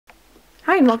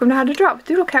Hi and welcome to How to Draw with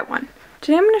DoodleCat 1.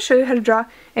 Today I'm going to show you how to draw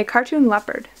a cartoon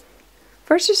leopard.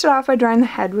 First you start off by drawing the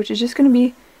head, which is just going to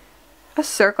be a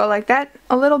circle like that,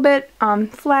 a little bit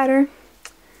flatter,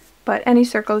 but any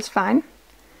circle is fine.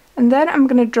 And then I'm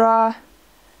going to draw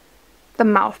the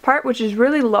mouth part, which is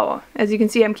really low. As you can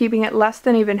see, I'm keeping it less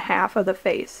than even half of the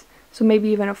face, so maybe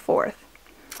even a fourth.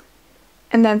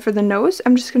 And then for the nose,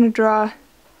 I'm just going to draw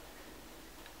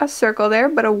a circle there,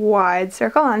 but a wide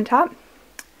circle on top.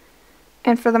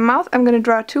 And for the mouth, I'm going to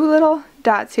draw two little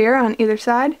dots here on either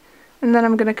side, and then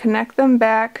I'm going to connect them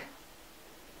back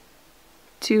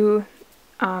to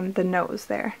the nose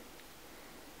there.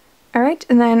 Alright,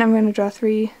 and then I'm going to draw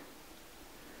three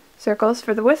circles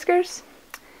for the whiskers.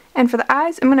 And for the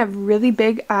eyes, I'm going to have really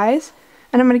big eyes,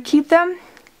 and I'm going to keep them,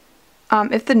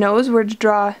 if the nose were to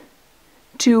draw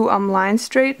two lines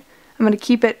straight, I'm going to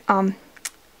keep it,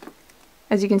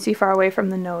 as you can see, far away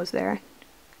from the nose there.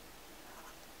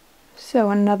 So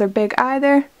another big eye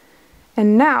there.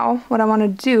 And now what I want to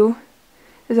do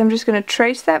is I'm just going to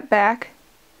trace that back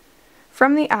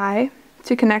from the eye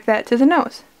to connect that to the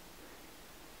nose,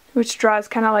 which draws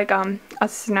kind of like a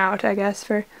snout, I guess,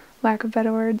 for lack of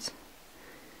better words.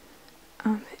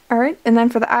 Alright, and then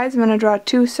for the eyes I'm going to draw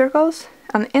two circles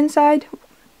on the inside.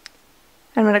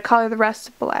 I'm going to color the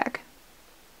rest black.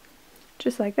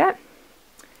 Just like that.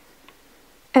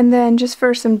 And then just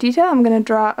for some detail, I'm going to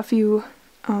draw a few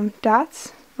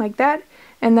dots like that,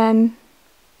 and then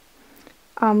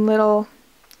little,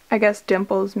 I guess,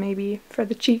 dimples maybe for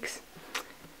the cheeks.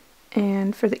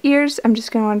 And for the ears, I'm just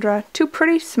going to want to draw two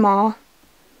pretty small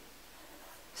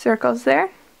circles there,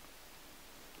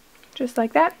 just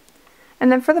like that.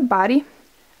 And then for the body,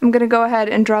 I'm going to go ahead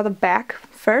and draw the back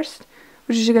first,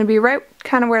 which is going to be right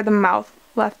kind of where the mouth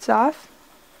lets off.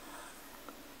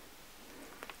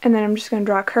 And then I'm just going to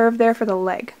draw a curve there for the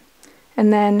leg.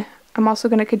 And then I'm also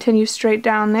going to continue straight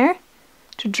down there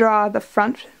to draw the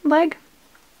front leg,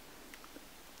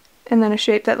 and then a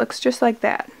shape that looks just like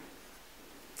that.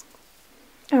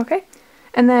 Okay,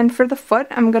 and then for the foot,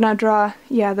 I'm going to draw,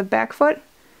 the back foot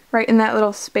right in that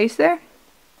little space there.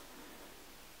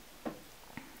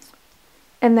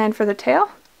 And then for the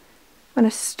tail, I'm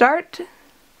going to start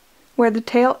where the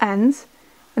tail ends,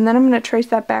 and then I'm going to trace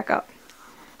that back up.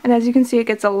 And as you can see, it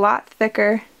gets a lot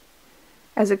thicker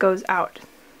as it goes out.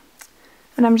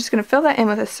 And I'm just going to fill that in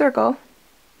with a circle,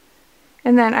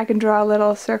 and then I can draw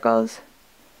little circles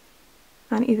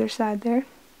on either side there,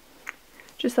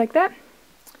 just like that.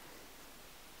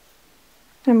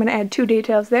 And I'm going to add two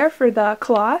details there for the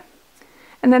claw,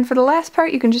 and then for the last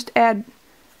part you can just add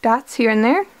dots here and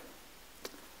there.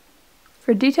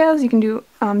 For details you can do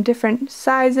different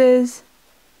sizes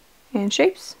and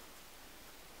shapes.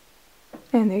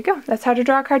 And there you go. That's how to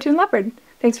draw a cartoon leopard.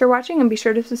 Thanks for watching, and be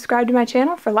sure to subscribe to my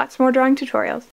channel for lots more drawing tutorials.